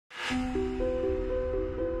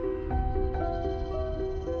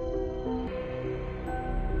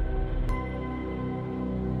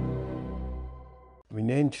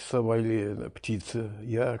Меня интересовали птицы.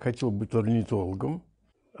 Я хотел быть орнитологом.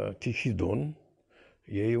 Тихий Дон.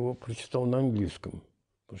 Я его прочитал на английском,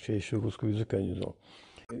 потому что я еще русского языка не знал.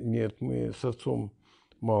 Нет, мы с отцом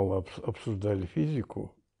мало обсуждали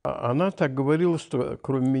физику. Она так говорила, что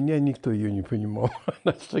кроме меня никто ее не понимал.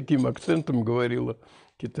 Она с таким акцентом говорила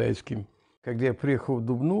китайским. Когда я приехал в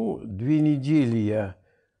Дубну, 2 недели я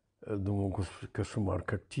думал, господи, кошмар,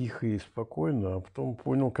 как тихо и спокойно, а потом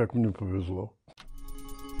понял, как мне повезло.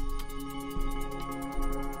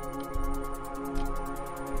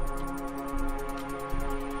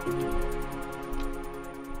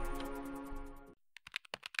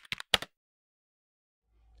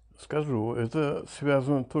 Скажу, это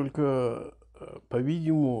связано только,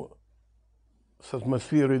 по-видимому, с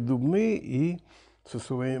атмосферой Дубны и с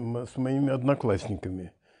моими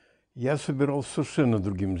одноклассниками. Я собирался совершенно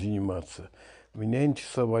другим заниматься. Меня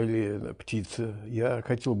интересовали птицы. Я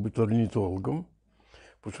хотел быть орнитологом,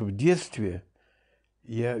 потому что в детстве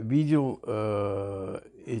я видел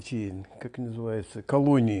эти, как называется,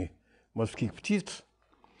 колонии морских птиц.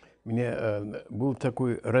 У меня был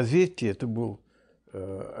такой Розетти, это был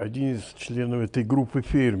один из членов этой группы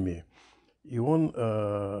Ферми. И он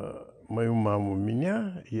мою маму,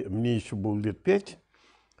 меня, мне еще было лет 5,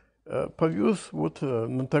 повез вот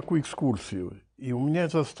на такую экскурсию. И у меня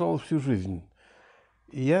это осталось всю жизнь.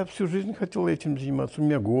 И я всю жизнь хотел этим заниматься. У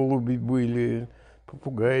меня голуби были,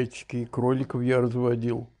 попугайчики, кроликов я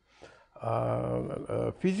разводил.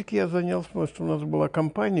 А физикой я занялся, потому что у нас была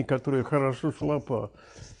компания, которая хорошо шла по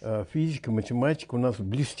физике, математике. У нас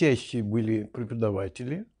блестящие были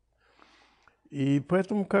преподаватели. И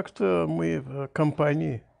поэтому как-то мы в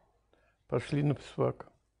компании пошли на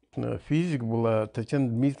физфак. Физик была Татьяна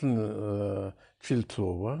Дмитриевна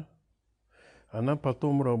Чельцова. Она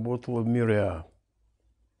потом работала в МИРЭА.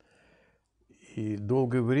 И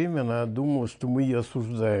долгое время она думала, что мы ее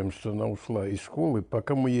осуждаем, что она ушла из школы,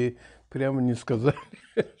 пока мы ей прямо не сказали,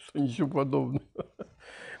 что ничего подобного.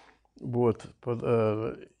 Вот.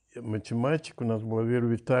 Математика у нас была Вера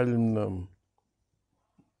Витальевна,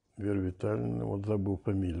 вот забыл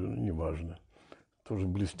фамилию, неважно. Тоже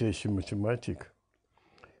блестящий математик.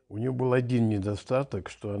 У нее был один недостаток,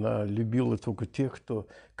 что она любила только тех,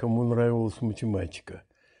 кому нравилась математика.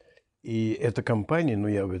 И эта компания, ну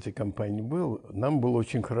я в этой компании был, нам было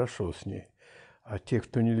очень хорошо с ней. А тех,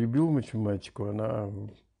 кто не любил математику, она...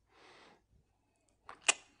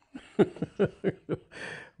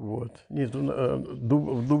 Вот. Нет,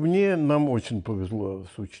 в Дубне нам очень повезло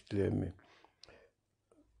с учителями.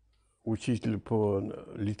 Учитель по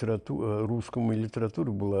русскому и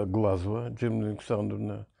литературе была Глазова Джемна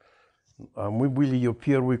Александровна. А мы были ее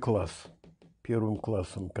первым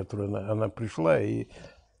классом, который она пришла, и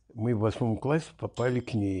мы в 8 классе попали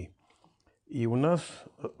к ней. И у нас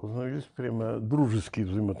установились прямо дружеские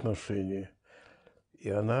взаимоотношения. И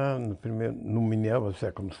она, например, меня, во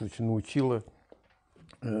всяком случае, научила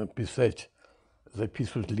писать,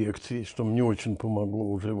 записывать лекции, что мне очень помогло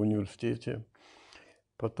уже в университете.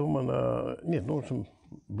 Потом она... Нет, ну, в общем,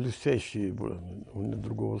 блестящие, у меня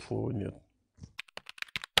другого слова нет.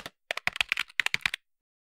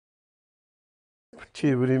 В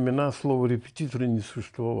те времена слова «репетитор» не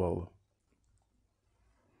существовало.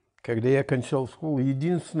 Когда я кончал школу,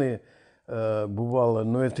 единственное бывало,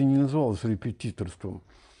 но это не называлось репетиторством,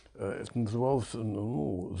 это называлось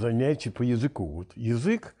занятие по языку. Вот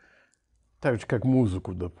язык, так же, как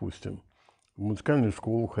музыку, допустим, в музыкальную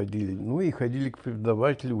школу ходили, ну и ходили к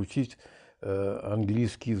преподавателю учить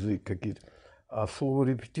английский язык какие-то. А слово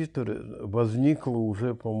 «репетитор» возникло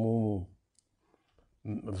уже, по-моему,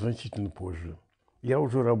 значительно позже. Я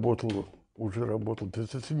уже работал,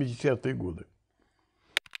 это 70-е годы.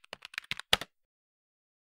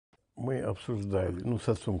 Мы обсуждали, с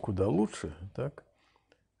отцом куда лучше, так?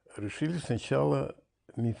 Решили сначала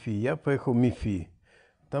МИФИ. Я поехал в МИФИ.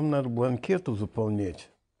 Там надо было анкету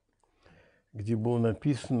заполнять, где было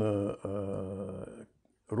написано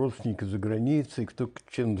родственники за границей, кто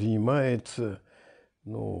чем занимается.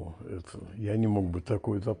 Я не мог бы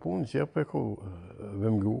такое заполнить. Я поехал в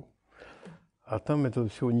МГУ. А там этого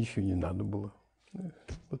всего ничего не надо было.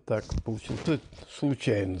 Вот так получилось. Это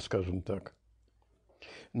случайно, скажем так.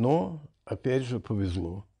 Но, опять же,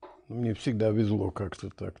 повезло. Мне всегда везло как-то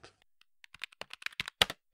так-то.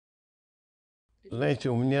 Знаете,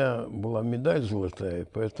 у меня была медаль золотая,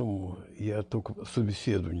 поэтому я только в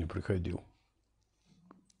собеседование приходил.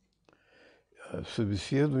 В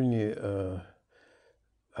собеседовании,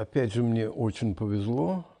 опять же, мне очень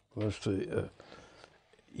повезло, потому что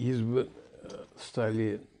если бы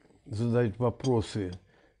стали задать вопросы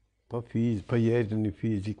по ядерной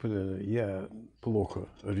физике, я плохо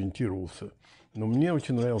ориентировался. Но мне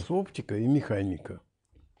очень нравилась оптика и механика.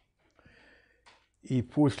 И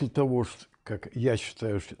после того, как я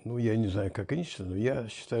считаю, что, ну, я не знаю, как они считают, но я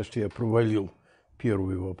считаю, что я провалил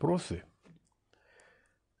первые вопросы,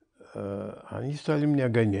 они стали меня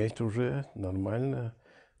гонять уже нормально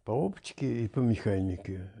по оптике и по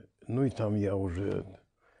механике. Ну, и там я уже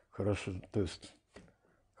хорошо, то есть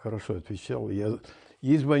хорошо отвечал.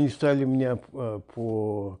 Если бы они стали меня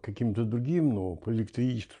по каким-то другим, ну, по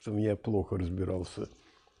электричеству, я плохо разбирался,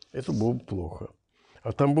 это было бы плохо.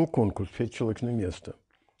 А там был конкурс, 5 человек на место,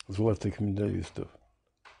 золотых медалистов.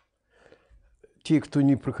 Те, кто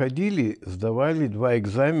не проходили, сдавали 2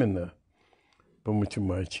 экзамена по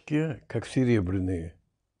математике, как серебряные.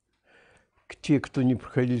 Те, кто не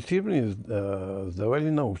проходили серебряные, сдавали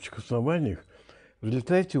на общих основаниях. В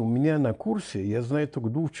результате у меня на курсе, я знаю только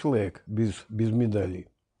 2 человек без медалей.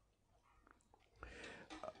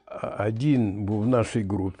 Один был в нашей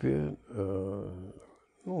группе,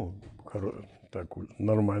 ну, так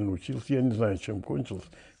нормально учился. Я не знаю, чем кончился.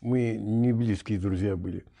 Мы не близкие друзья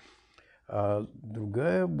были. А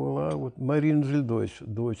другая была вот Марина Жильдович,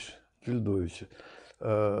 дочь Жильдовича.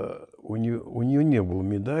 У нее не было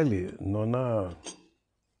медали, но она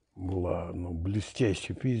была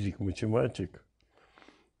блестящий физик, математик.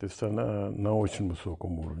 То есть она на очень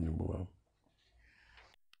высоком уровне была.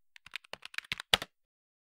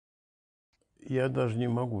 Я даже не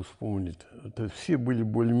могу вспомнить. Это все были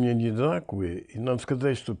более-менее одинаковые. И надо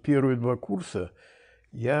сказать, что первые 2 курса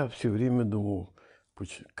я все время думал,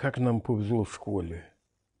 как нам повезло в школе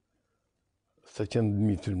с Татьяной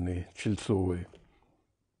Дмитриевной Чельцовой.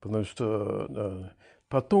 Потому что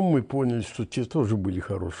потом мы поняли, что те тоже были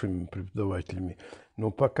хорошими преподавателями.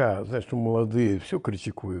 Но пока, знаешь, что молодые все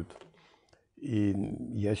критикуют. И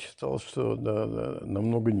я считал, что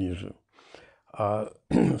намного ниже. А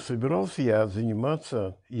собирался я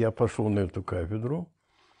заниматься, я пошел на эту кафедру,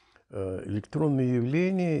 электронные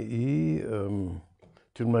явления и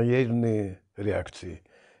термоядерные реакции.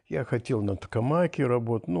 Я хотел на токамаке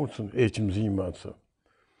работать, ну, этим заниматься.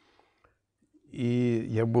 И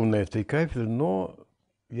я был на этой кафедре, но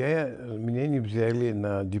меня не взяли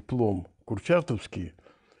на диплом курчатовский,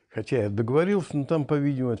 хотя я договорился, но там,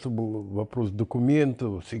 по-видимому, это был вопрос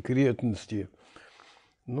документов, секретности.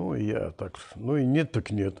 Ну, и я так, ну и нет,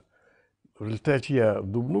 так нет. В результате я в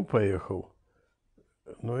Дубну поехал,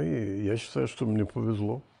 ну и я считаю, что мне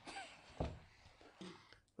повезло.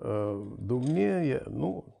 В Дубне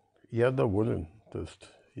я доволен, то есть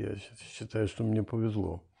я считаю, что мне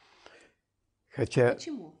повезло. Хотя...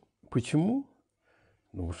 Почему? Почему?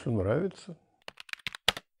 Ну, что нравится.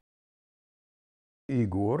 И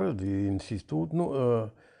город, и институт.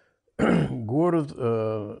 Ну,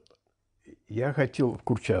 город... Я хотел в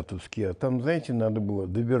Курчатовский, а там, знаете, надо было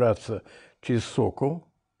добираться через Сокол.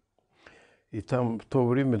 И там в то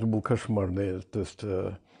время это был кошмар. То есть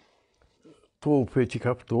толпы этих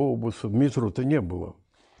автобусов, метро-то не было.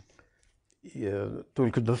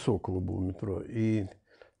 Только до Сокола было метро. И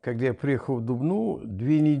когда я приехал в Дубну, 2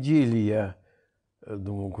 недели я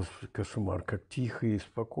думал, господи, кошмар, как тихо и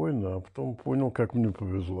спокойно, а потом понял, как мне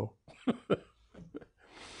повезло.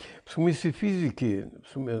 В смысле физики,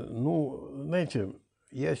 ну, знаете,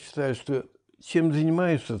 я считаю, что чем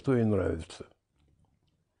занимаешься, то и нравится.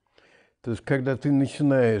 То есть, когда ты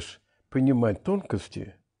начинаешь понимать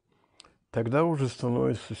тонкости, тогда уже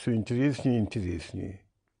становится все интереснее и интереснее.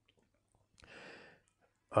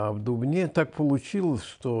 А в Дубне так получилось,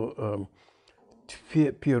 что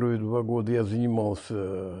первые 2 года я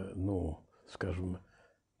занимался, ну, скажем,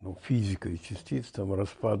 физикой частиц, там,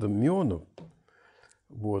 распадом мионов.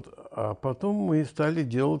 Вот. А потом мы стали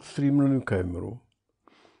делать стримерную камеру.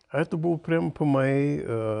 А это было прямо по моей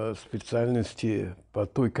специальности, по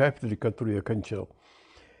той кафедре, которую я кончал.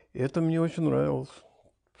 И это мне очень нравилось.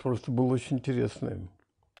 Просто было очень интересно.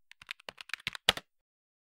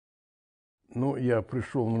 Ну, я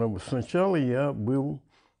пришел на работу. Сначала я был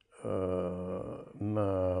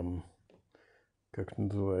на, как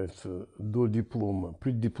называется, до диплома,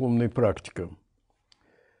 преддипломная практика.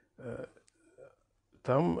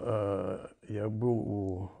 Там я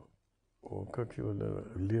был как его,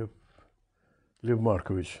 Лев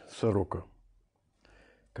Маркович Сорока,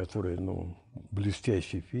 который, ну,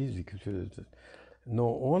 блестящий физик и все это.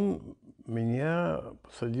 Но он меня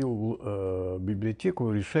посадил в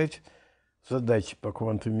библиотеку решать задачи по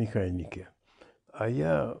квантовой механике. А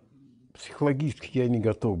я психологически не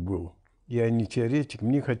готов был. Я не теоретик.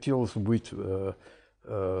 Мне хотелось быть в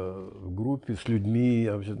группе с людьми,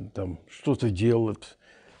 там что-то делать.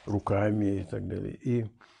 руками и так далее. И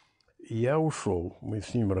я ушел, мы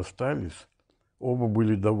с ним расстались. Оба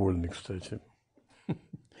были довольны, кстати.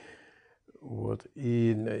 Вот.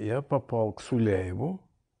 И я попал к Суляеву.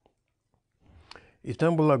 И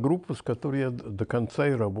там была группа, с которой я до конца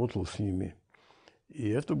и работал с ними. И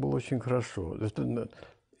это было очень хорошо.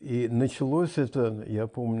 И началось это, я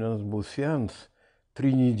помню, у нас был сеанс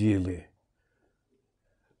 3 недели.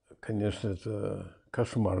 Конечно, это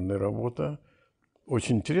кошмарная работа.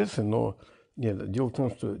 Очень интересная, но нет, дело в том,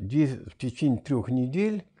 что в течение 3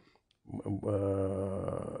 недель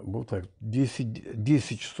было так,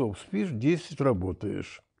 10 часов спишь, 10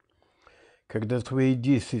 работаешь. Когда твои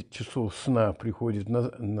 10 часов сна приходят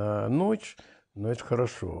на ночь, ну, это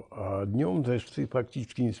хорошо. А днем, значит, ты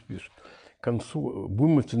фактически не спишь. К концу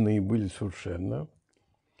вымотанные были совершенно.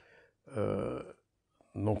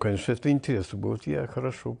 Ну, конечно, это интересно было. Вот я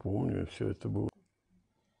хорошо помню, все это было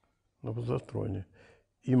на позатроне.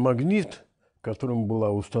 И магнит, в котором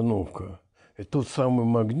была установка, это тот самый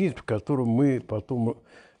магнит, в котором мы потом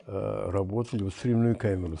работали, вот стримерную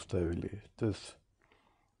камеру ставили. То есть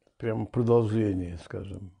прямо продолжение,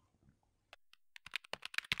 скажем.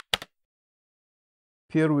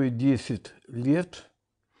 Первые 10 лет,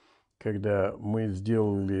 когда мы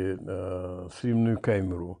сделали стримерную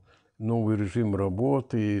камеру, новый режим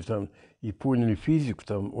работы, и поняли физику,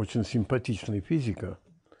 там очень симпатичная физика.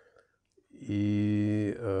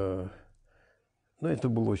 И ну, это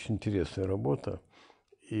была очень интересная работа.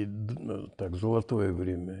 И так, золотое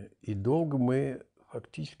время. И долго мы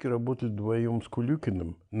фактически работали вдвоем с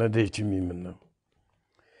Кулюкиным над этим именно.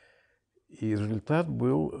 И результат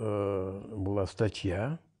была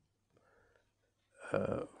статья,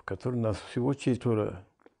 в которой у нас всего 4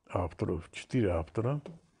 авторов, 4 автора.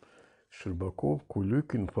 Щербаков,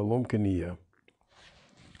 Кулюкин, Поломкин и я.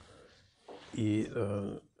 И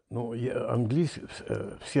ну,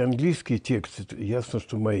 все английские тексты, ясно,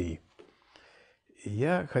 что мои. И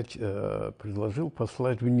я предложил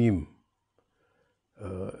послать в НИМ.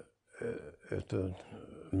 Это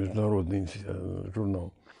международный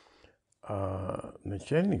журнал. А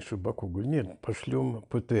начальник Щербаков говорит: нет, пошлем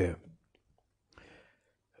ПТ,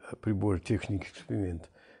 прибор техники эксперимент.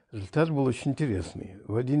 Результат был очень интересный.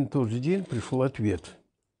 В один и тот же день пришел ответ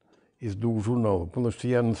из 2 журналов, потому что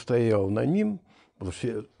я настоял на ним, потому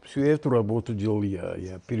что всю эту работу делал я.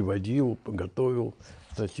 Я переводил, готовил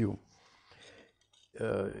статью.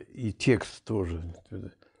 И текст тоже.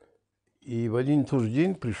 И в один и тот же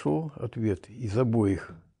день пришел ответ из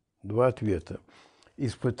обоих. 2 ответа.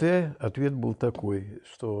 Из ПТ ответ был такой,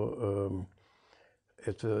 что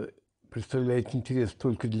это представляет интерес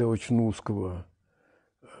только для очень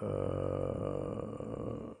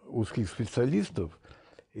узких специалистов,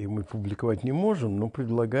 и мы публиковать не можем, но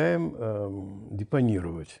предлагаем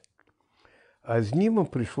депонировать. А из НИМа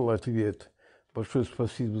пришел ответ: большое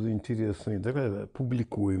спасибо за интересные, да,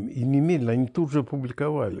 публикуем. И немедленно они тут же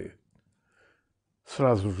опубликовали.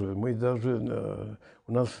 Сразу же. Мы даже,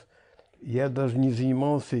 я даже не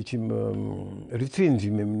занимался этим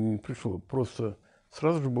рецензиями, мне не пришло. Просто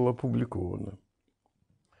сразу же было опубликовано.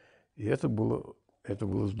 И это было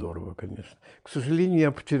здорово, конечно. К сожалению,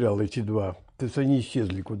 я потерял эти 2. То есть они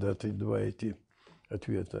исчезли куда-то, 2 эти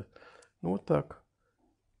ответа. Ну, вот так.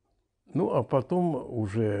 Ну, а потом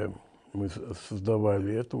уже мы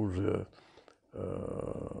создавали это уже,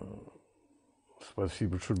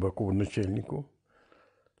 спасибо Щербакову, начальнику.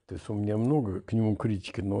 То есть у меня много к нему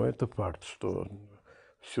критики, но это факт, что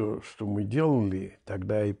все, что мы делали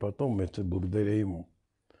тогда и потом, это благодаря ему.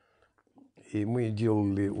 И мы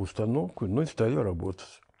делали установку, ну и стали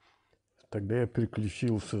работать. Тогда я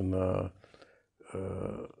переключился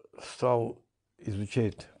стал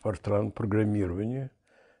изучать Фортран, программирование.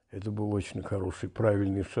 Это был очень хороший,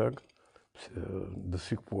 правильный шаг. До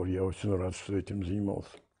сих пор я очень рад, что этим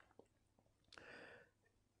занимался.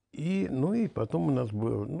 И, ну и потом у нас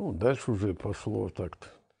было, ну, дальше уже пошло так-то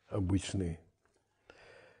обычная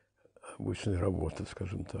работа,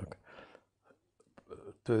 скажем так.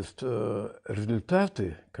 То есть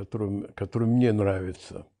результаты, которые мне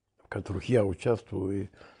нравятся, в которых я участвовал и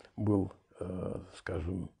был,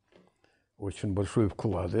 скажем, очень большой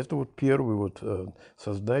вклад. Это вот первый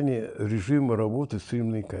создание режима работы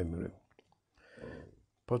стримерной камеры.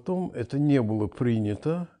 Потом это не было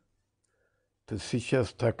принято. То есть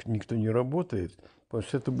сейчас так никто не работает, потому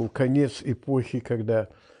что это был конец эпохи, когда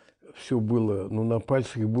все было, ну, на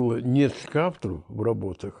пальцах было несколько авторов в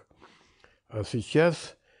работах, а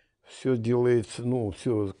сейчас все делается, ну,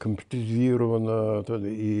 все компьютеризировано,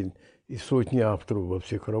 и сотни авторов во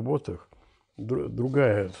всех работах.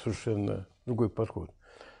 Совершенно другой подход.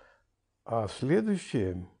 А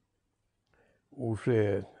следующее,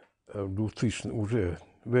 уже уже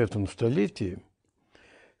в этом столетии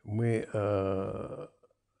у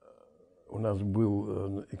нас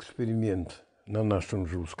был эксперимент на нашем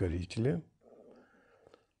же ускорителе,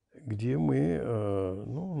 где мы,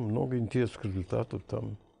 много интересных результатов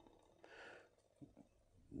там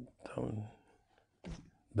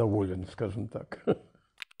доволен, скажем так.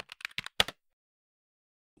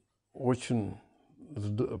 Очень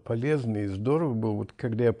полезно и здорово было, вот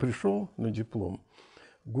когда я пришел на диплом,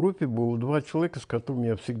 в группе было 2 человека, с которыми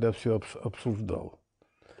я всегда все обсуждал.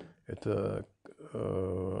 Это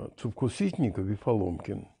Цупко-Ситников и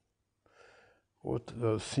Фоломкин. Вот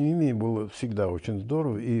с ними было всегда очень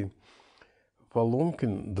здорово. И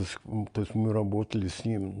Фоломкин, то есть мы работали с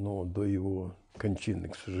ним, но до его кончины,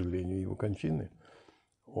 к сожалению, его кончины.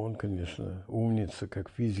 Он, конечно, умница, как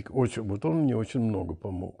физик. Вот он мне очень много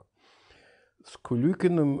помог. С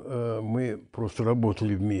Кулюкиным мы просто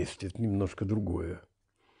работали вместе, это немножко другое.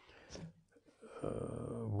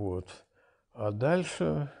 Вот. А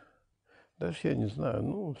дальше я не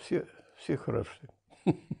знаю, все хороши.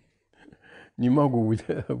 Не могу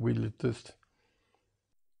выделить. То есть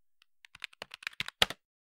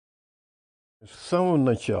с самого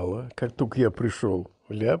начала, как только я пришел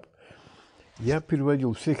в ЛЯП, я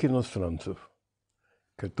переводил всех иностранцев,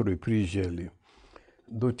 которые приезжали,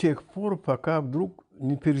 до тех пор, пока вдруг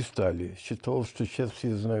не перестали. Считалось, что сейчас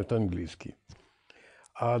все знают английский.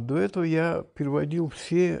 А до этого я переводил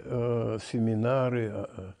все семинары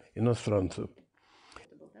иностранцев.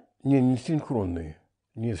 Не синхронные.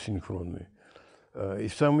 Не синхронные. И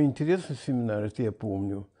самый интересный семинар, это я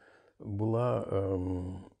помню, была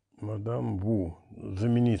мадам Ву,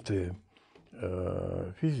 знаменитая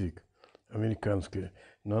физик американская.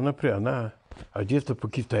 Но она одета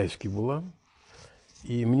по-китайски была.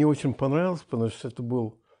 И мне очень понравилось, потому что это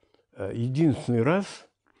был единственный раз,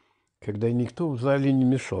 когда никто в зале не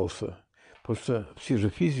мешался. Потому что все же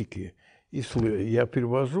физики, и я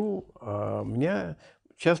перевожу, а меня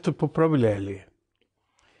часто поправляли.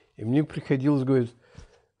 И мне приходилось говорить,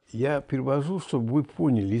 я перевожу, чтобы вы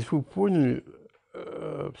поняли. Если вы поняли,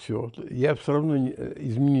 все, я все равно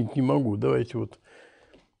изменить не могу. Давайте вот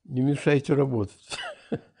не мешайте работать.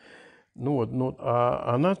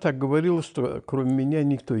 А она так говорила, что кроме меня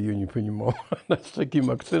никто ее не понимал. Она с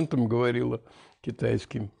таким акцентом говорила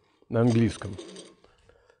китайским, на английском.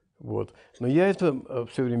 Вот. Но я это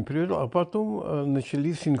все время перевел, а потом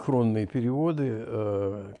начались синхронные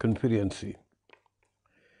переводы конференций.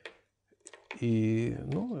 И,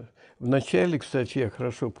 вначале, кстати, я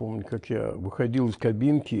хорошо помню, как я выходил из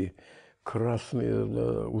кабинки,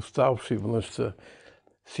 красный, уставший, потому что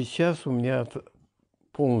сейчас у меня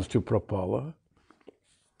полностью пропало.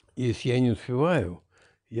 Если я не успеваю,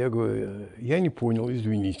 я говорю, я не понял,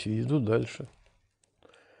 извините, иду дальше.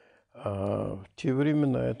 А в те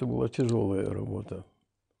времена это была тяжелая работа.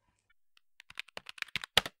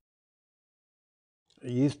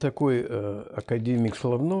 Есть такой академик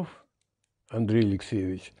Соловнов, Андрей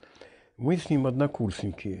Алексеевич. Мы с ним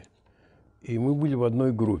однокурсники, и мы были в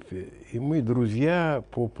одной группе. И мы друзья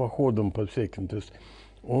по походам, по всяким. То есть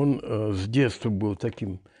он с детства был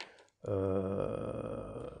таким,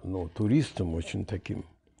 туристом, очень таким,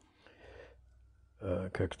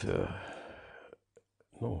 как-то,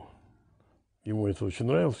 ему это очень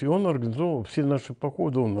нравилось. И он организовывал, все наши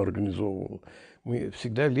походы он организовывал. Мы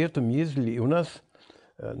всегда летом ездили, и нас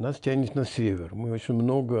тянет на север. Мы очень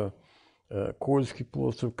много, Кольский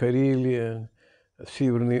полуостров, Карелия,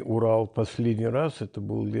 Северный Урал. Последний раз, это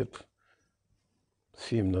был лет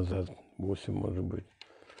 7 назад, 8, может быть.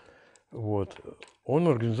 Вот. Он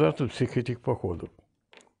организатор всех этих походов.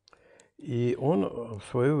 И он в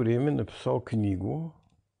свое время написал книгу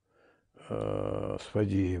с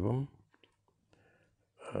Фадеевым,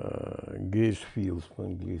 Гейшфилдс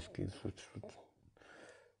по-английски,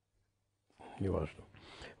 неважно.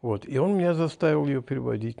 Вот. И он меня заставил ее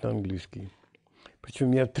переводить на английский.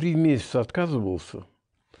 Причем я 3 месяца отказывался.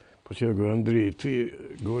 Потому что я говорю, Андрей,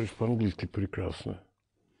 ты говоришь по-английски прекрасно.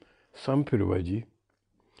 Сам переводи.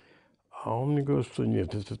 А он мне говорит, что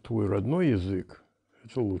нет, это твой родной язык,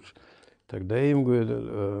 это лучше. Тогда я им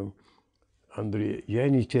говорю, Андрей, я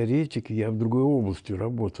не теоретик, я в другой области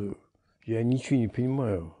работаю. Я ничего не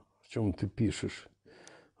понимаю, о чем ты пишешь.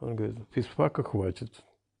 Он говорит, физфака хватит.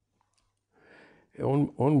 И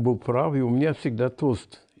он был прав, и у меня всегда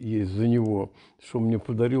тост есть за него, что он мне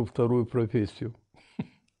подарил вторую профессию.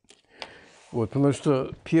 Вот, потому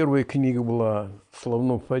что первая книга была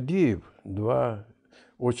Соловнов-Фадеев, 2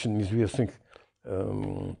 очень известные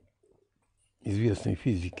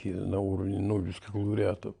физики на уровне Нобелевских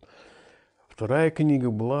лауреатов. Вторая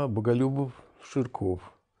книга была Боголюбов-Ширков,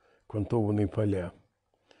 квантованные поля.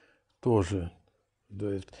 Тоже.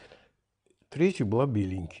 Да, третья была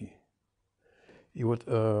 «Беленький». И вот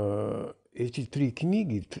эти три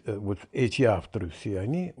книги, вот эти авторы все,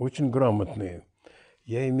 они очень грамотные.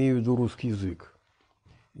 Я имею в виду русский язык.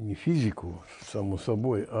 Не физику, само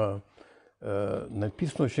собой, а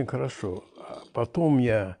написано очень хорошо. Потом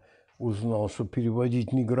я узнал, что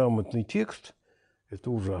переводить неграмотный текст – это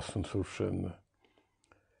ужасно совершенно.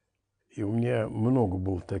 И у меня много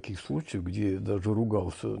было таких случаев, где я даже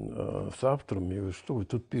ругался с автором. Я говорю, что вы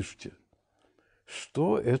тут пишете?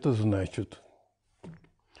 Что это значит?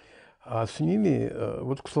 А с ними,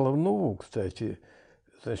 вот к Соловнову, кстати,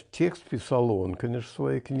 значит, текст писал он, конечно, в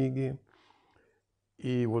своей книге.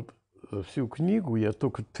 И вот всю книгу я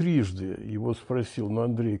только трижды его спросил, ну,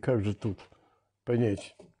 Андрей, как же тут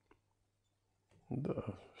понять? Да,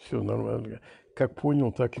 все нормально. Как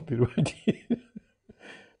понял, так и переводи.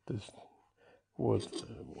 Вот.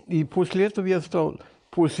 И после этого я стал,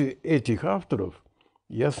 после этих авторов,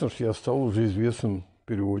 ясно, что я стал уже известным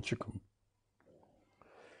переводчиком.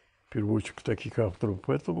 Переводчик таких авторов.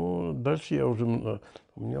 Поэтому дальше я уже,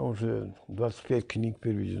 у меня уже 25 книг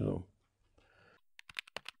переведено.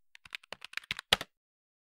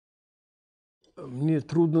 Мне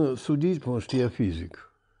трудно судить, потому что я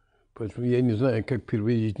физик. Поэтому я не знаю, как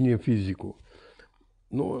переводить не физику.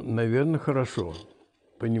 Ну, наверное, хорошо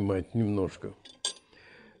понимать немножко.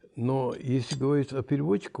 Но если говорить о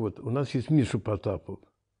переводчике, вот у нас есть Миша Потапов.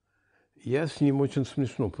 Я с ним очень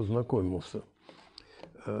смешно познакомился.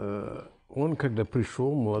 Он, когда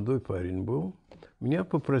пришел, молодой парень был, меня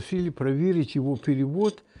попросили проверить его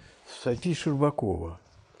перевод статьи Щербакова.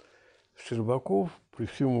 Щербаков, при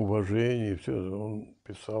всем уважении, все, он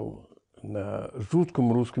писал на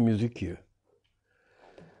жутком русском языке.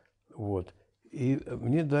 Вот. И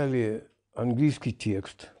мне дали английский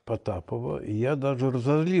текст Потапова, и я даже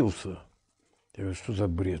разозлился. Я говорю, что за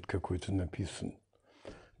бред какой-то написан?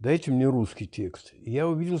 Дайте мне русский текст. И я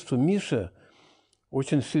увидел, что Миша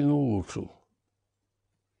очень сильно улучшил.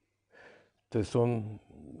 То есть он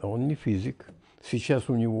не физик. Сейчас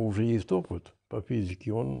у него уже есть опыт по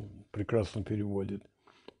физике, он прекрасно переводит.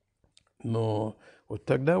 Но вот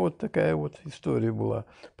тогда вот такая вот история была.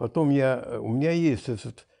 Потом у меня есть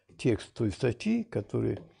этот текст той статьи,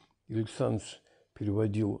 который Александр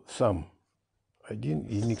переводил сам один,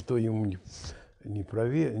 и никто ему не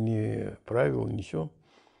правил, ничего.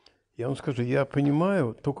 Я вам скажу, я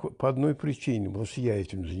понимаю только по одной причине, потому что я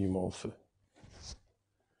этим занимался.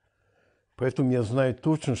 Поэтому я знаю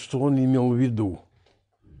точно, что он имел в виду.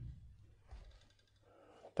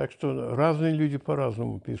 Так что разные люди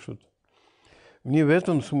по-разному пишут. Мне в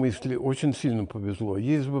этом смысле очень сильно повезло.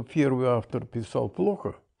 Если бы первый автор писал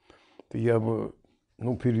плохо, то я бы,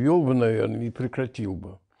 перевел бы, наверное, и прекратил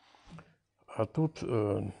бы. А тут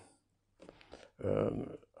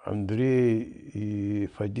Андрей и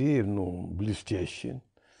Фадеев, блестящие.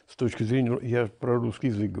 С точки зрения, я про русский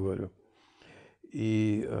язык говорю.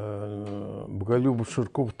 И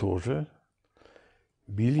Боголюбов-Ширков тоже,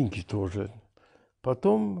 Беленький тоже.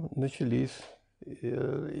 Потом начались, и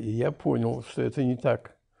я понял, что это не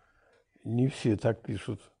так. Не все так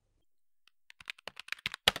пишут.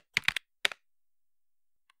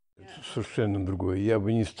 Совершенно другое. Я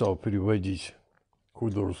бы не стал переводить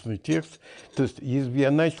художественный текст. То есть, если бы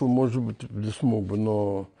я начал, может быть, смог бы,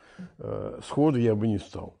 но сходу я бы не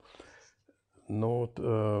стал. Но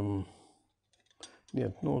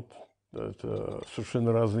нет, это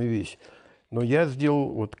совершенно разные вещи. Но я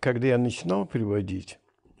сделал, когда я начинал переводить,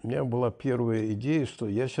 у меня была первая идея, что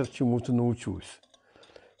я сейчас чему-то научусь,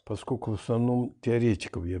 поскольку в основном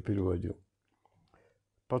теоретиков я переводил.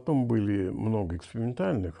 Потом были много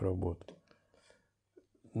экспериментальных работ.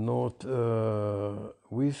 Но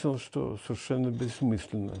выяснилось, что совершенно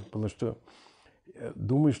бессмысленно, потому что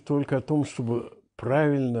думаешь только о том, чтобы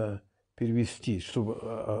правильно перевести, чтобы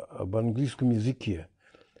об английском языке.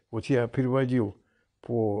 Вот я переводил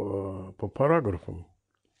по параграфам,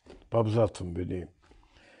 по абзацам, вернее.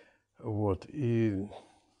 Вот, и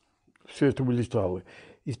все это вылетало.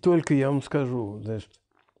 И только, я вам скажу, значит,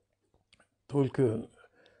 только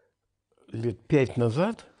лет 5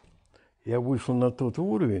 назад я вышел на тот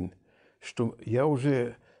уровень, что я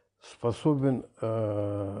уже способен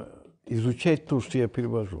изучать то, что я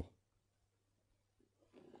перевожу.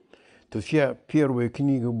 То есть первая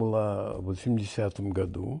книга была в 80-м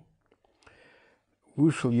году.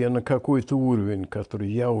 Вышел я на какой-то уровень, который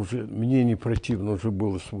мне не противно уже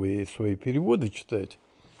было свои переводы читать,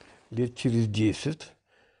 лет через 10,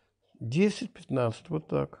 10-15, вот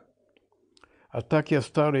так. А так я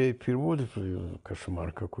старые переводы,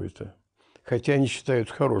 кошмар какой-то. Хотя они считают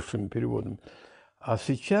хорошими переводами. А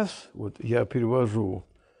сейчас вот я перевожу,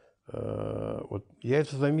 вот я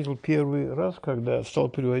это заметил первый раз, когда стал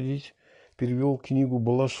перевел книгу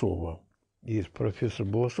Балашова. Есть профессор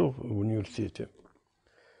Балашов в университете.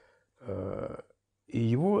 И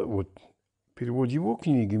его, вот, перевод его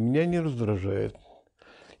книги меня не раздражает.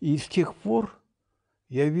 И с тех пор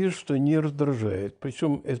я вижу, что не раздражает.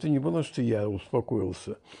 Причем это не было, что я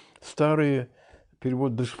успокоился. Старые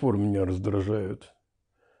переводы до сих пор меня раздражают.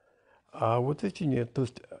 А вот эти нет. То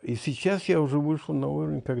есть, и сейчас я уже вышел на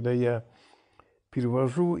уровень, когда я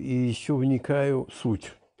перевожу и еще вникаю в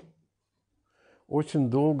суть. Очень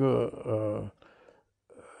долго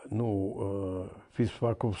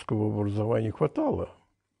физфаковского образования хватало,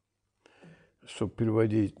 чтобы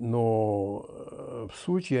переводить, но в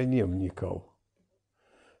суть я не вникал.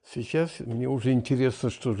 Сейчас мне уже интересно,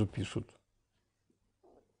 что же пишут.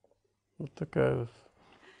 Вот такая...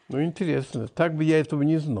 Ну, интересно. Так бы я этого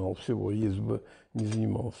не знал всего, если бы не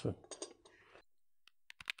занимался.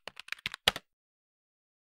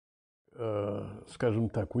 Скажем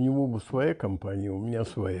так, у него была своя компания, у меня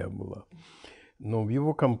своя была. Но в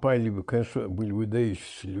его компании, конечно, были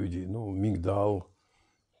выдающиеся люди. Ну, Мигдал,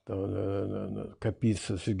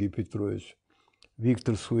 Капица Сергей Петрович,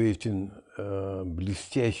 Виктор Суетин,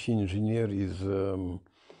 блестящий инженер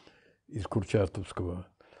из Курчатовского.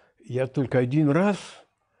 Я только один раз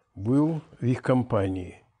был в их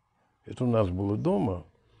компании. Это у нас было дома.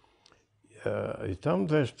 И там,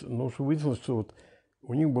 значит, выяснилось, что вот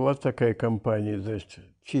у них была такая компания, значит,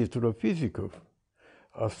 4 физиков,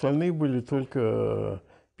 а остальные были только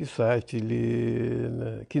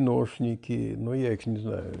писатели, киношники, но я их не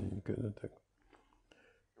знаю никогда так.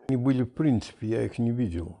 Они были, в принципе, я их не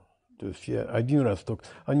видел. То есть я один раз только...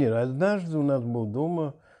 нет, однажды у нас был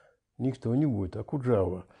дома никто не будет, а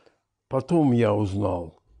Куджава. Потом я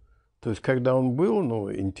узнал. То есть, когда он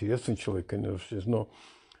был, интересный человек, конечно, но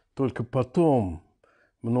только потом,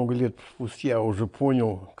 много лет спустя, я уже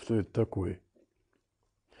понял, кто это такой.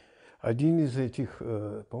 Один из этих,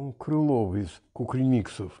 по-моему, Крылов из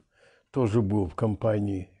Кукрыниксов тоже был в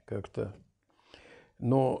компании как-то.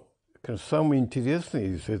 Но, конечно, самый интересный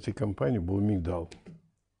из этой компании был Мигдал.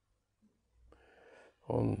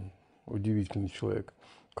 Он удивительный человек.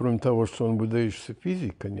 Кроме того, что он выдающийся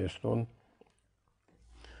физик, конечно, он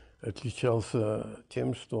отличался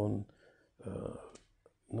тем, что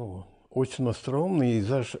он очень остроумный, и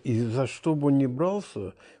за что бы он ни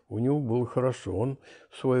брался, у него было хорошо. Он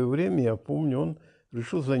в свое время, я помню, он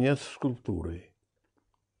решил заняться скульптурой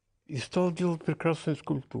и стал делать прекрасные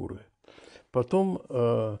скульптуры. Потом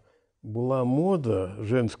была мода,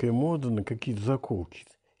 женская мода на какие-то заколки.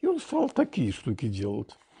 И он стал такие штуки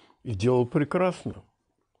делать. И делал прекрасно.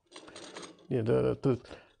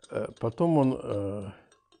 Потом он...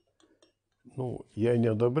 я не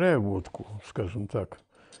одобряю водку, скажем так,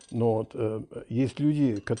 но есть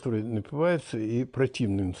люди, которые напиваются и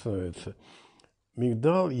противным становятся.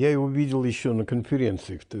 Мигдал, я его видел еще на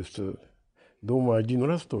конференциях, то есть дома один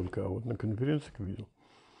раз только, а вот на конференциях видел.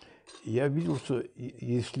 Я видел, что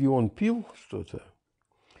если он пил что-то,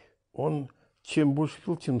 он чем больше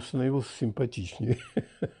пил, тем становился симпатичнее,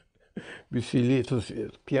 веселее. То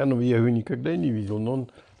есть пьяного я его никогда не видел, но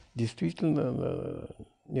он действительно...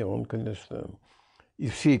 он, конечно,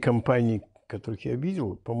 из всей компании, которых я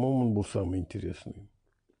видел, по-моему, он был самый интересный.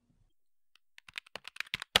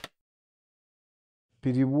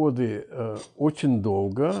 Переводы очень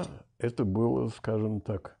долго, это было, скажем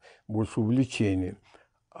так, больше увлечение.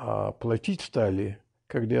 А платить стали,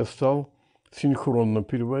 когда я стал синхронно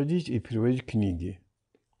переводить и переводить книги.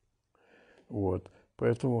 Вот.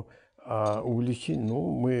 Поэтому увлечение,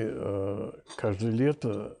 мы каждое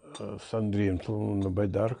лето с Андреем на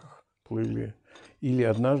байдарках плыли. Или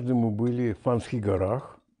однажды мы были в Фанских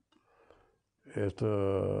горах,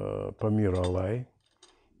 это Памир-Алай.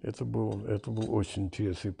 Это был очень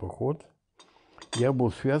интересный поход. Я был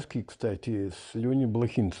в связке, кстати, с Леней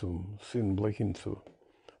Блохинцевым, сын Блохинцева,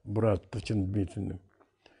 брат Татьяны Дмитриевны.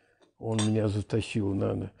 Он меня затащил,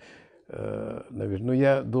 наверное. Но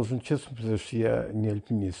я должен честно сказать, что я не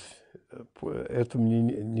альпинист. Это мне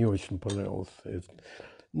не очень понравилось.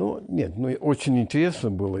 Очень интересно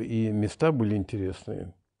было, и места были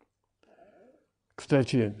интересные.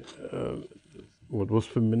 Кстати, вот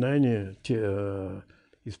воспоминания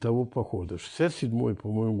из того похода. 67-й,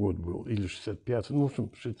 по-моему, год был, или 65-й, в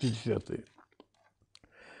общем, 60-е.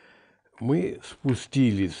 Мы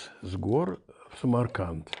спустились с гор в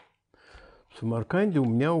Самарканд. В Самарканде у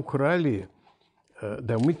меня украли,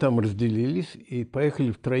 мы там разделились и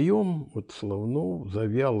поехали втроем, вот Соловнов,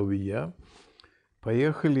 Завьялов и я,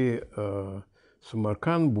 поехали в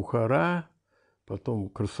Самарканд, Бухара, потом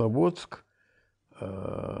Красоводск,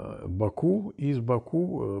 Баку и из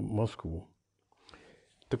Баку в Москву.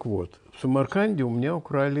 Так вот, в Самарканде у меня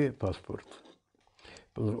украли паспорт.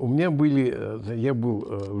 У меня были, я был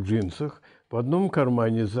в джинсах, в одном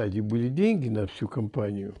кармане сзади были деньги на всю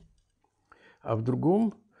компанию, а в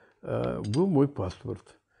другом был мой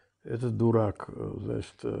паспорт. Этот дурак,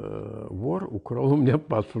 значит, вор украл у меня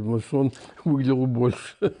паспорт, потому что он выглядел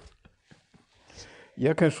больше.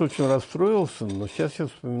 Я, конечно, очень расстроился, но сейчас я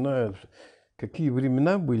вспоминаю, какие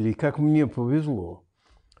времена были и как мне повезло.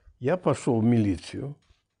 Я пошел в милицию.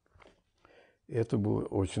 Это было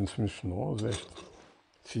очень смешно. Значит,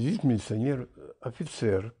 сидит милиционер,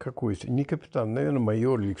 офицер какой-то, не капитан, наверное,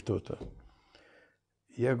 майор или кто-то.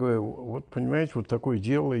 Я говорю, вот, понимаете, вот такое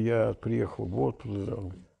дело, я приехал в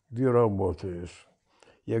отпуск, где работаешь?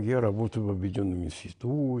 Я говорю, я работаю в объединенном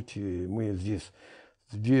институте, мы здесь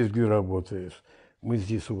где работаешь? Мы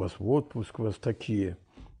здесь у вас в отпуск, у вас такие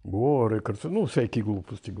горы, ну, всякие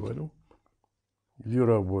глупости говорю. Где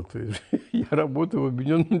работаешь? Я работаю в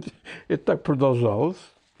объединенном... Это так продолжалось.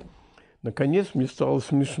 Наконец мне стало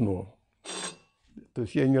смешно. То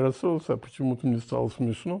есть я не расстроился, а почему-то мне стало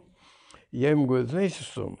смешно. Я ему говорю, знаете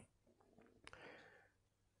что?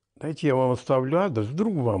 Дайте я вам оставлю адрес,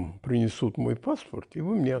 вдруг вам принесут мой паспорт, и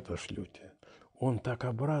вы мне отошлете. Он так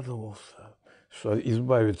обрадовался, что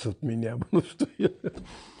избавиться от меня. Потому что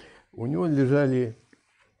у него лежали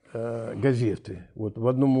газеты. Вот в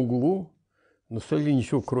одном углу на столе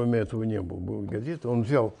ничего кроме этого не было. Была газета. Он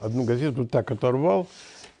взял одну газету, так оторвал,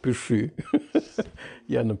 пиши.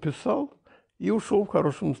 Я написал и ушел в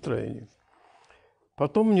хорошем настроении.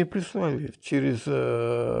 Потом мне прислали через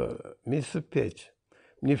месяца 5.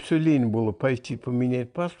 Мне все лень было пойти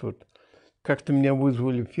поменять паспорт. Как-то меня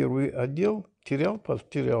вызвали в первый отдел. Терял паспорт?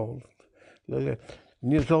 Терял.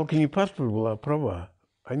 Мне жалко не паспорт был, а права.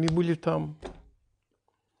 Они были там.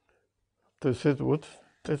 То есть это вот...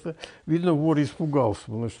 Это, видно, вор испугался,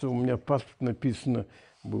 потому что у меня в паспорте написано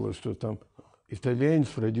было, что там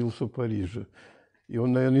итальянец родился в Париже. И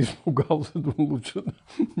он, наверное, испугался, думал, лучше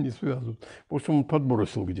не связывать. В общем, он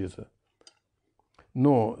подбросил где-то.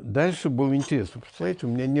 Но дальше было интересно. Представляете,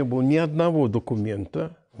 у меня не было ни одного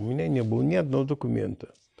документа.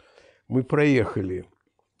 Мы проехали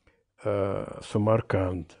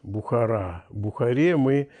Самарканд, Бухара. В Бухаре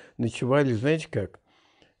мы ночевали, знаете как?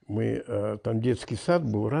 Там детский сад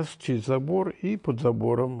был, раз через забор, и под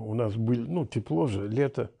забором у нас были, ну, тепло же,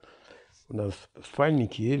 лето, у нас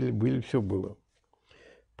спальники ели, были, все было.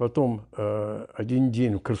 Потом один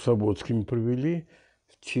день в Красоботске мы провели,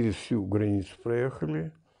 через всю границу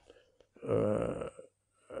проехали.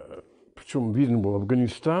 Причем видно был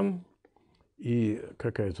Афганистан и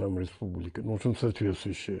какая там республика, ну, в общем,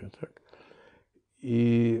 соответствующая. Так.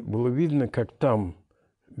 И было видно, как там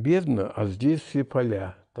бедно, а здесь все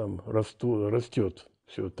поля, там растет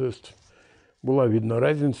все. То есть была видна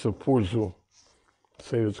разница в пользу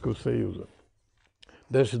Советского Союза.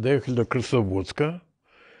 Дальше доехали до Красоботска.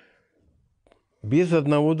 Без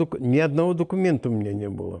ни одного документа у меня не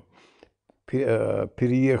было.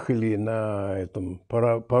 Переехали на этом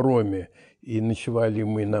пароме, и ночевали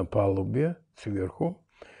мы на палубе сверху,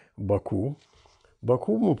 в Баку. В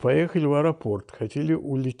Баку мы поехали в аэропорт, хотели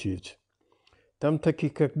улететь. Там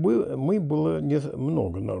таких, как мы, было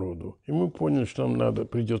много народу. И мы поняли, что нам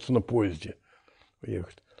придется на поезде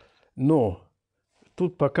поехать. Но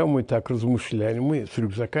тут, пока мы так размышляли, мы с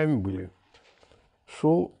рюкзаками были,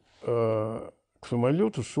 к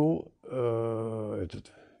самолету шел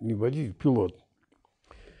не водитель, пилот.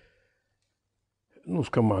 Ну, с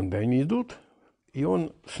командой они идут, и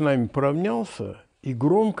он с нами поравнялся, и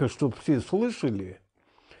громко, чтобы все слышали,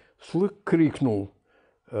 крикнул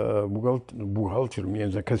бухгалтер, меня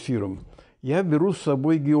за кассиром, я беру с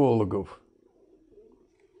собой геологов.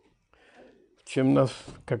 Чем нас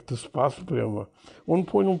как-то спас прямо. Он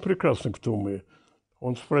понял прекрасно, кто мы.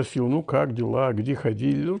 Он спросил, ну как дела, где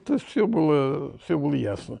ходили. Ну, то есть все было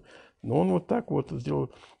ясно. Но он вот так вот сделал.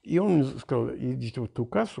 И он мне сказал, идите в ту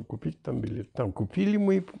кассу, купите там билет. Там купили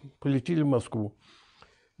мы, полетели в Москву.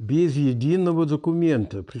 Без единого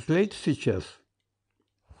документа. Представляете сейчас?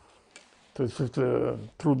 То есть это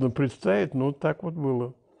трудно представить, но так вот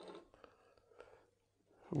было.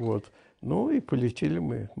 Вот. Ну и полетели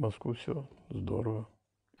мы в Москву, все здорово.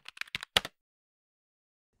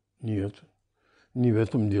 Нет, не в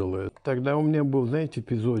этом дело. Тогда у меня был, знаете,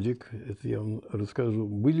 эпизодик, это я вам расскажу.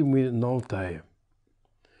 Были мы на Алтае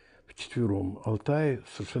вчетвером. Алтай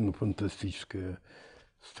совершенно фантастическая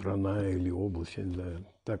страна или область, я не знаю,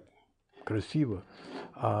 так красиво,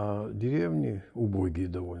 а деревни убогие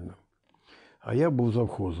довольно. А я был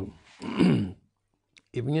завхозом.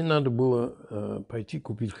 И мне надо было пойти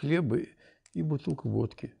купить хлеба и бутылку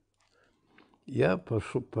водки. Я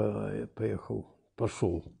пошел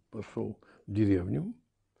в деревню,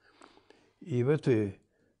 и в этой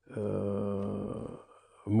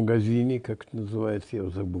в магазине, как это называется, я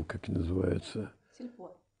забыл, как это называется.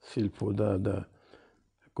 Сельпо. Сельпо, да.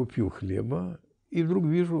 Купил хлеба, и вдруг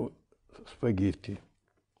вижу спагетти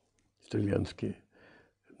итальянские.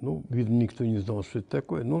 Ну, видно, никто не знал, что это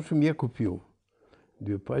такое. Ну, в общем, я купил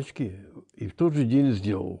 2 пачки и в тот же день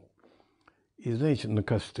сделал. И, знаете, на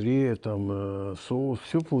костре, там, соус,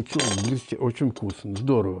 все получилось блестяще, очень вкусно,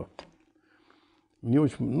 здорово. Мне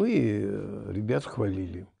очень... Ну, и ребят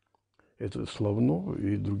хвалили. Это Славно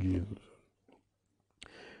и другие.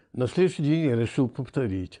 На следующий день я решил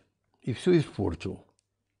повторить. И все испортил.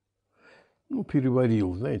 Ну,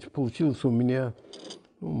 переварил, знаете. Получилось у меня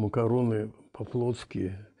макароны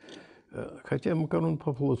по-флотски. Хотя макароны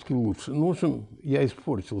по-флотски лучше. Ну, в общем, я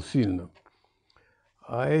испортил сильно.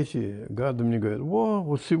 А эти гады мне говорят: «Во,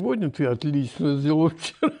 вот сегодня ты отлично сделал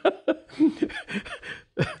вчера».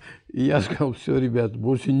 И я сказал: «Все, ребят,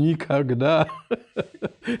 больше никогда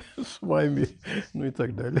с вами», ну и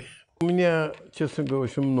так далее. У меня, честно говоря,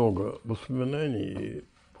 очень много воспоминаний, и,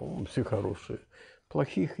 по-моему, все хорошие.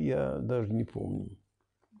 Плохих я даже не помню.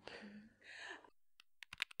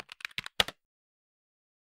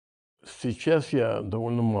 Сейчас я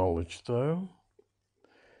довольно мало читаю,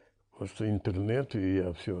 потому что интернет, и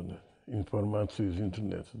я все, информацию из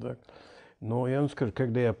интернета, так? Но я вам скажу,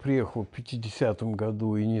 когда я приехал в 50-м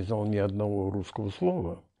году и не знал ни одного русского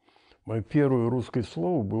слова, мое первое русское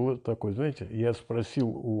слово было такое, знаете, я спросил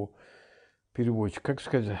у переводчика, как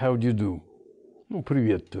сказать «how do you do?» Ну,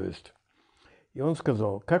 привет, то есть. И он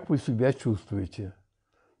сказал: «Как вы себя чувствуете?»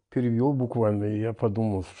 Перевел буквально, и я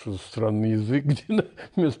подумал, что странный язык, где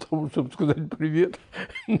вместо того, чтобы сказать «привет»,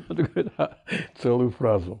 надо говорить целую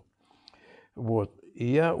фразу. Вот. И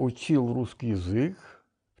я учил русский язык.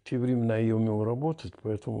 В те времена я умел работать,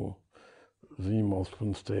 поэтому занимался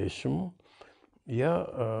по-настоящему.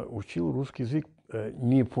 Я учил русский язык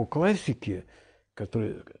не по классике,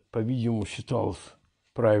 который, по-видимому, считался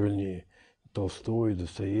правильнее, Толстой,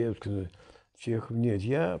 Достоевский, Чехов. Нет,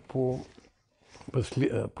 я по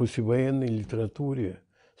послевоенной литературе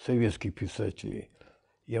советских писателей.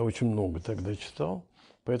 Я очень много тогда читал,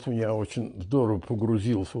 поэтому я очень здорово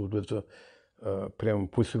погрузился вот в эту прям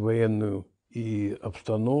послевоенную и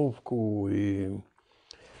обстановку, и,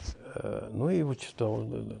 ну, и его читал.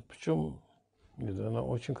 Да. Причем она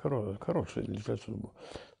очень хорошая литература была.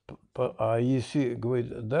 А если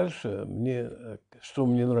говорить дальше, что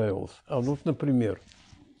мне нравилось? Вот, например,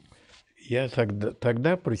 я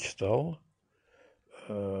тогда прочитал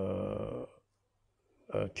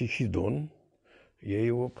 «Тихий Дон». Я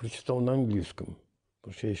его прочитал на английском,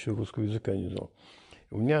 потому что я еще русского языка не знал.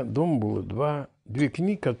 У меня дома было две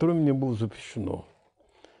книги, которые мне было запрещено.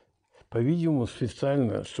 По-видимому,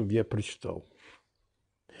 специально, чтобы я прочитал.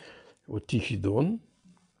 Вот «Тихий Дон»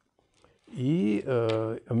 и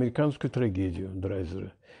 «Американскую трагедию»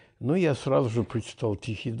 Драйзера. Но я сразу же прочитал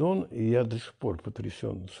 «Тихий Дон», и я до сих пор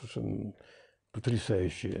потрясен. Совершенно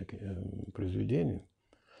потрясающее произведение.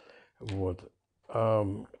 Вот. А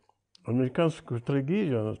 «Американскую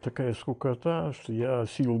трагедию», она такая скукота, что я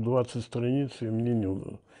осилил 20 страниц, и мне не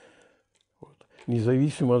удалось. Вот.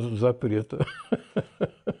 Независимо от запрета.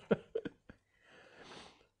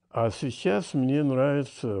 А сейчас мне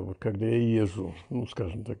нравится, вот когда я езжу, ну,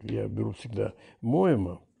 скажем так, я беру всегда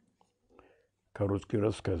Моэма, короткие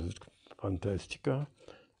рассказы, фантастика,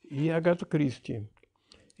 и Агату Кристи.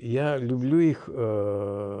 Я люблю их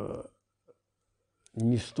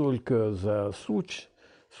не столько за суть,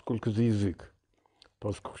 сколько за язык.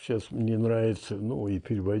 Поскольку сейчас мне нравится, ну, и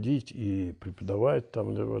переводить, и преподавать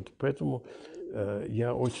там, вот, поэтому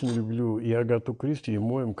я очень люблю и Агату Кристи, и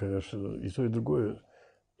Моэм, конечно, и то, и другое.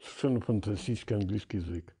 Совершенно фантастический английский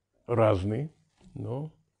язык. Разный,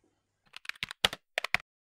 но...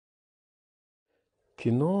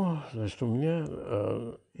 Кино, значит, у меня,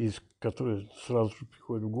 из которых сразу же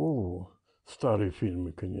приходит в голову, старые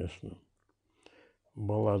фильмы, конечно.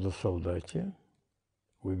 «Баллада о солдате».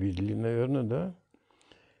 Вы видели, наверное, да?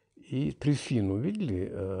 И «Трясину»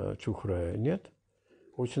 видели, Чухрая? Нет?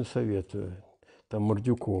 Очень советую. Там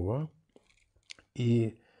Мордюкова.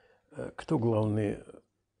 И кто главный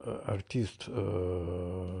артист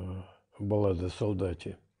 «Баллады о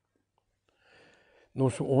солдате»? Ну, в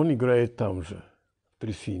общем, он играет там же, в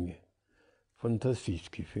 «Трясине».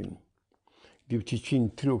 Фантастический фильм, где в течение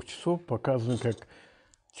 3 часов показано, как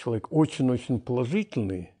человек очень-очень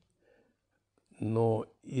положительный, но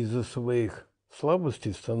из-за своих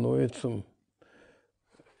слабостей становится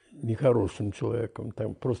нехорошим человеком.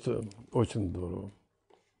 Там просто очень здорово.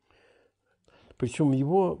 Причем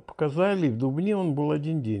его показали, в Дубне он был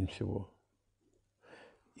 1 день всего.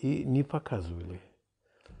 И не показывали.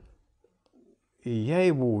 И я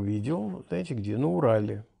его увидел, знаете где? На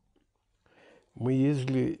Урале. Мы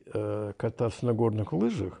ездили кататься на горных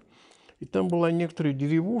лыжах, и там была некоторая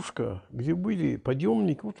деревушка, где были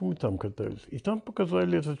подъемники, вот мы там катались. И там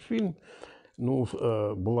показали этот фильм. Ну,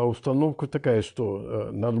 была установка такая, что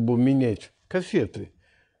надо было менять кассеты.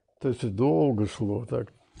 То есть долго шло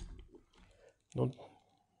так. Ну,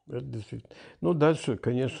 это действительно. Ну, дальше,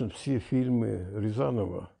 конечно, все фильмы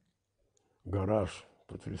Рязанова. «Гараж»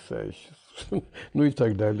 потрясающий. Ну и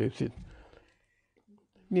так далее.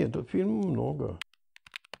 Нет, фильмов много.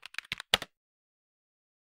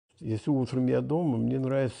 Если утром я дома, мне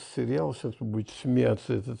нравится сериал, сейчас вы будете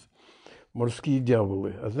смеяться, этот «Морские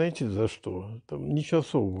дьяволы». А знаете, за что? Там ничего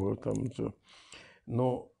особого. Там,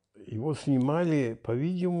 но его снимали,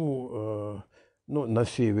 по-видимому, ну, на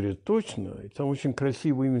севере точно. И там очень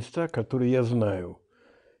красивые места, которые я знаю.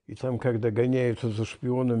 И там, когда гоняются за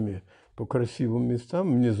шпионами по красивым местам,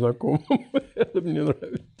 мне знакомым, это мне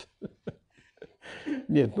нравится.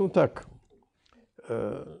 Нет, ну так,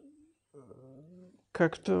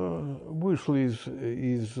 как-то вышло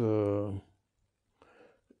из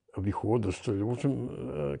обихода, что ли. В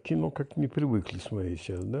общем, кино как-то не привыкли смотреть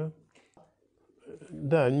сейчас, да?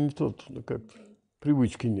 Да, не тот, как-то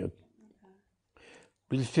привычки нет.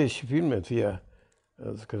 Блестящий фильм, это я,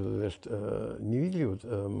 сказать, не видели, вот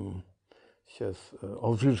сейчас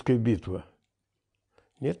 «Алжирская битва».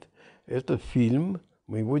 Нет? Это фильм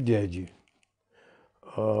моего дяди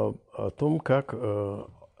о том, как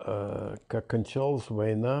кончалась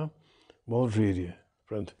война в Алжире.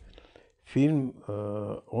 Фильм,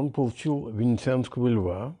 он получил Венецианского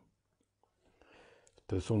льва,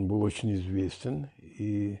 то есть он был очень известен,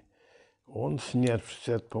 и он снят в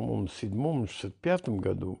 67-65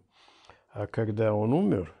 году, а когда он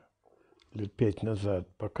умер, лет 5 назад,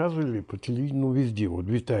 показывали по телевидению, ну, везде, вот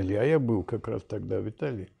в Италии, а я был как раз тогда в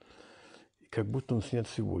Италии, и как будто он снят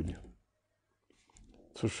сегодня.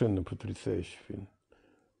 Совершенно потрясающий фильм.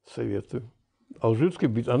 Советую. «Алжирская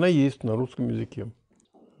битва», она есть на русском языке.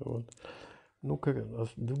 Вот. Ну, как, а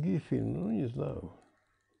другие фильмы, ну, не знаю.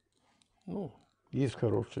 Ну, есть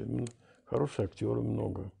хорошие актеры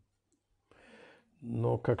много.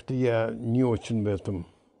 Но как-то я не очень в этом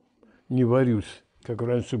не варюсь, как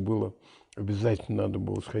раньше было. Обязательно надо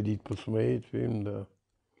было сходить посмотреть фильм, да.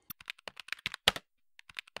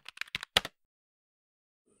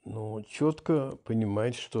 Но четко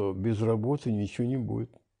понимать, что без работы ничего не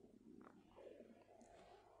будет.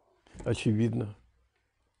 Очевидно.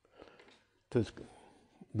 То есть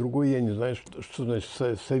другой я не знаю, что значит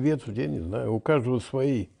советовать, я не знаю. У каждого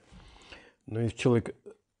свои. Но если человек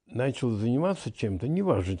начал заниматься чем-то,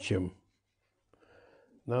 неважно чем,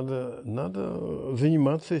 надо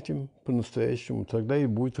заниматься этим по-настоящему, тогда и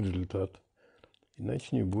будет результат. Иначе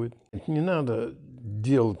не будет. Не надо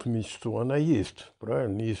делать мечту, она есть,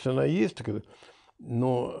 правильно? Если она есть, так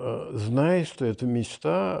но знай, что эта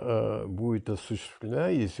мечта будет осуществлена,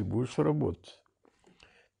 если будешь работать.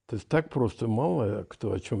 То есть так просто мало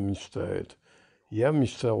кто о чем мечтает. Я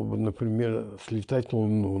мечтал бы, например, слетать на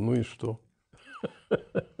Луну, ну и что?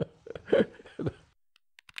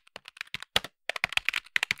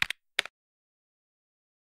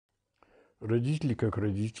 Родители как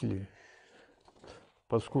родители.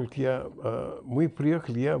 Поскольку мы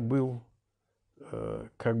приехали, я был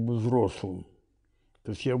как бы взрослым.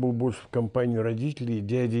 То есть я был больше в компании родителей,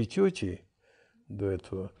 дяди и тети до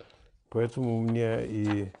этого. Поэтому у меня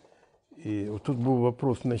и вот тут был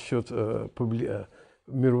вопрос насчет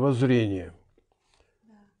мировоззрения.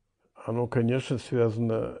 Оно, конечно,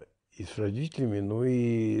 связано и с родителями, но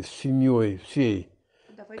и с семьей всей,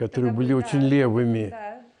 которые были очень левыми.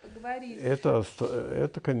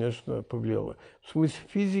 Это, конечно, повлияло. В смысле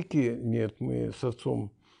физики нет, мы с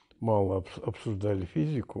отцом мало обсуждали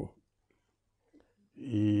физику.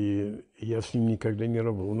 И я с ним никогда не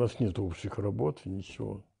работал. У нас нет общих работ,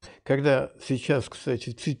 ничего. Когда сейчас, кстати,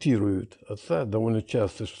 цитируют отца довольно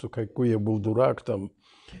часто, что какой я был дурак, там,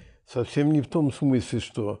 совсем не в том смысле,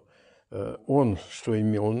 что он что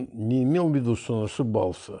имел. Он не имел в виду, что он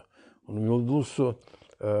ошибался. Он имел в виду, что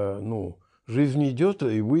жизнь идет,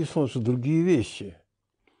 и выяснилось, что другие вещи.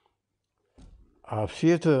 А все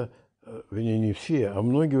это, вернее, не все, а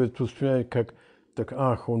многие это воспринимают как, так,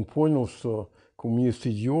 ах, он понял, что коммунисты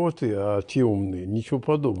идиоты, а те умные. Ничего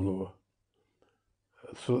подобного.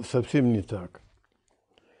 Совсем не так.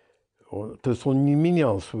 То есть он не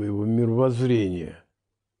менял своего мировоззрения.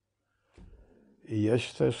 И я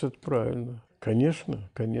считаю, что это правильно. Конечно,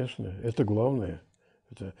 конечно, это главное.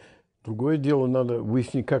 Другое дело, надо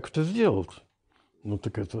выяснить, как это сделать. Ну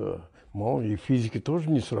так это мало ли, в физике тоже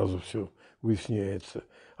не сразу все выясняется.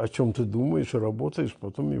 О чем ты думаешь, работаешь,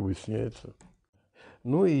 потом и выясняется.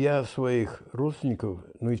 Ну и я своих родственников,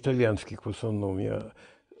 ну итальянских в основном, я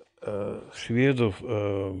шведов,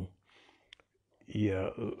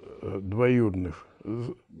 я двоюродных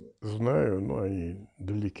знаю, но они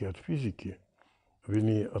далеки от физики,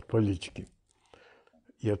 вернее, от политики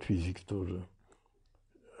и от физики тоже.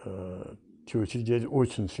 Тетя и дядя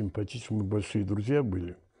очень симпатичны, мы большие друзья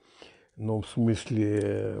были. Но в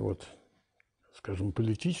смысле, вот, скажем,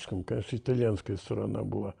 политическом, конечно, итальянская сторона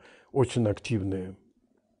была очень активная.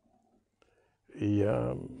 И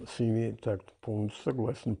я с ними так полностью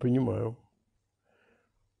согласен, понимаю.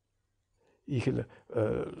 Их,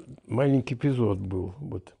 маленький эпизод был.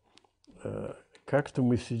 Вот, как-то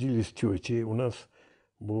мы сидели с тетей, у нас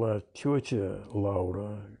была тетя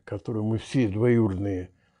Лаура, которую мы все двоюродные,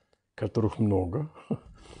 которых много,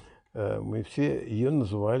 мы все ее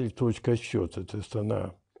называли точка отсчета, то есть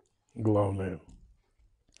она главная.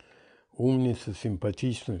 Умница,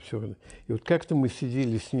 симпатичная, все. И вот как-то мы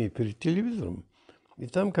сидели с ней перед телевизором, и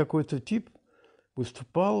там какой-то тип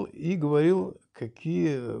выступал и говорил,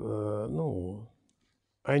 какие, ну,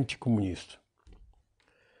 антикоммунист.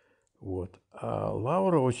 Вот. А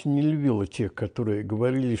Лаура очень не любила тех, которые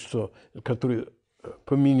говорили, что, которые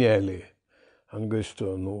поменяли. Она говорит,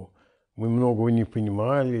 что, ну, мы многого не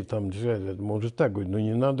понимали, там, может так говорить, но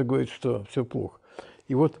не надо говорить, что все плохо.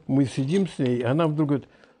 И вот мы сидим с ней, и она вдруг говорит,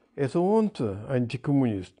 это он-то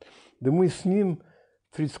антикоммунист. Да мы с ним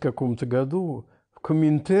в 30 каком-то году в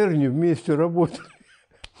Коминтерне вместе работали.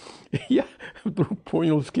 И я вдруг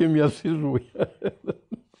понял, с кем я сижу.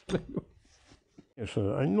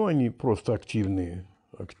 Конечно, ну, они просто активные,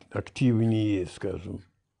 активнее, скажем.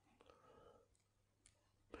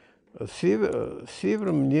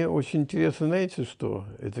 Севером мне очень интересно, знаете что?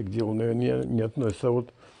 Это к делу, наверное, не относится. А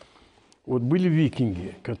вот были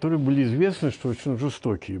викинги, которые были известны, что очень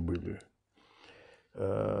жестокие были.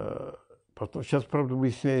 Потом, сейчас, правда,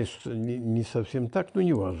 выясняется, что не совсем так, но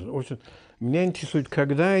неважно. Очень, меня интересует,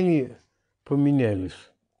 когда они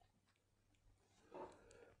поменялись.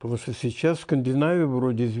 Потому что сейчас в Скандинавии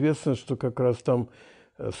вроде известно, что как раз там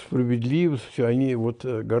справедливость, все, они вот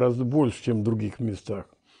гораздо больше, чем в других местах.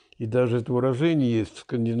 И даже это выражение есть,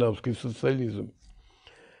 скандинавский социализм.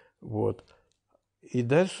 Вот. И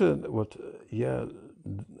дальше вот я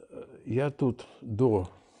тут до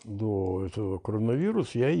этого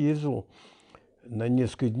коронавируса я ездил на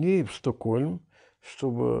несколько дней в Стокгольм,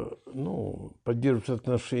 чтобы, ну, поддерживать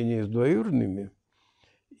отношения с двоюродными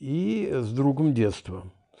и с другом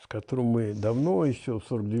детства, с которым мы давно, еще в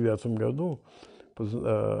 1949 году,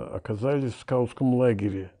 оказались в скаутском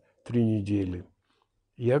лагере 3 недели.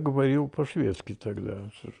 Я говорил по-шведски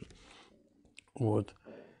тогда. Вот.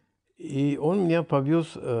 И он меня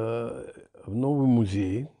повез в новый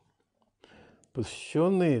музей,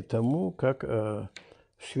 посвященный тому, как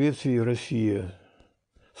Швеция и Россия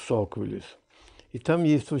сталкивались. И там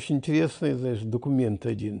есть очень интересный, знаешь, документ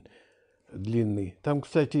один длинный. Там,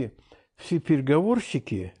 кстати, все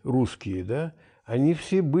переговорщики русские, да, они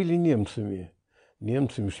все были немцами,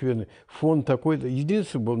 шведами. Фон такой-то.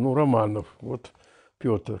 Единственный был, ну, Романов, вот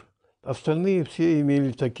Петр. Остальные все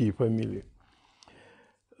имели такие фамилии.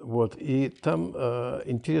 Вот. И там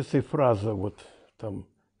интересная фраза, вот там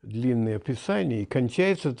длинное описание, и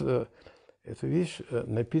кончается эта вещь,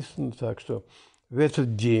 написана так, что в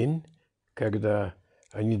этот день, когда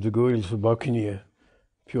они договорились об окне,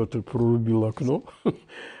 Петр прорубил окно,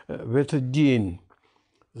 в этот день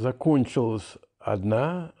закончилась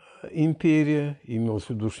одна империя, имелась в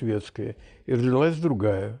виду шведская, и родилась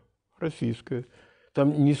другая, российская.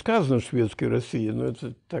 Там не сказано шведская Россия, но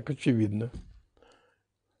это так очевидно.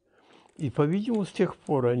 И, по-видимому, с тех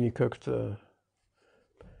пор они как-то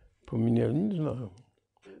поменяли, не знаю.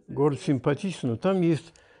 Город симпатичный, но там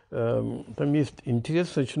есть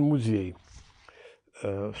интересный очень музей.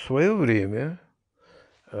 В свое время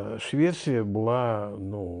Швеция была,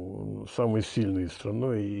 ну, самой сильной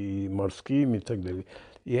страной и морскими, и так далее.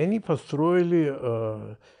 И они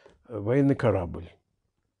построили военный корабль.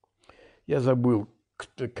 Я забыл,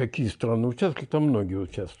 какие страны участвовали, там многие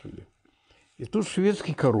участвовали. И тут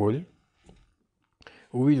шведский король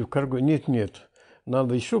увидел карго, нет,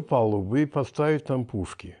 надо еще палубы и поставить там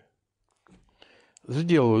пушки.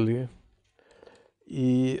 Сделали.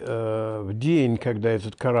 И в день, когда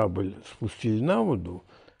этот корабль спустили на воду,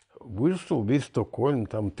 вышел весь Стокгольм,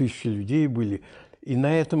 там 1000 людей были. И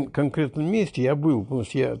на этом конкретном месте я был, потому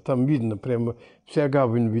что там видно, прямо вся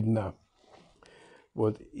гавань видна.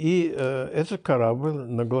 Вот. И этот корабль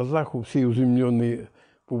на глазах у всей уземленной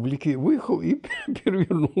публики выехал и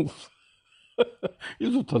перевернулся. и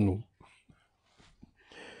затонул.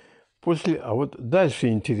 А вот дальше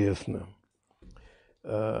интересно.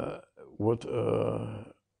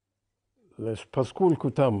 Значит, поскольку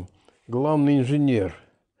там главный инженер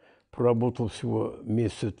проработал всего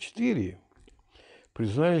месяца 4,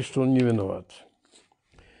 признали, что он не виноват.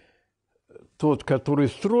 Тот, который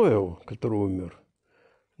строил, который умер,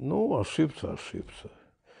 ну, ошибся.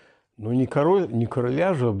 Но не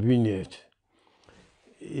короля же обвинять.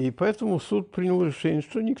 И поэтому суд принял решение,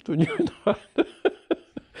 что никто не виноват.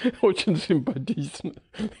 Очень симпатично.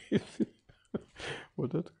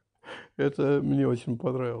 Вот это мне очень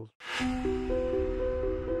понравилось.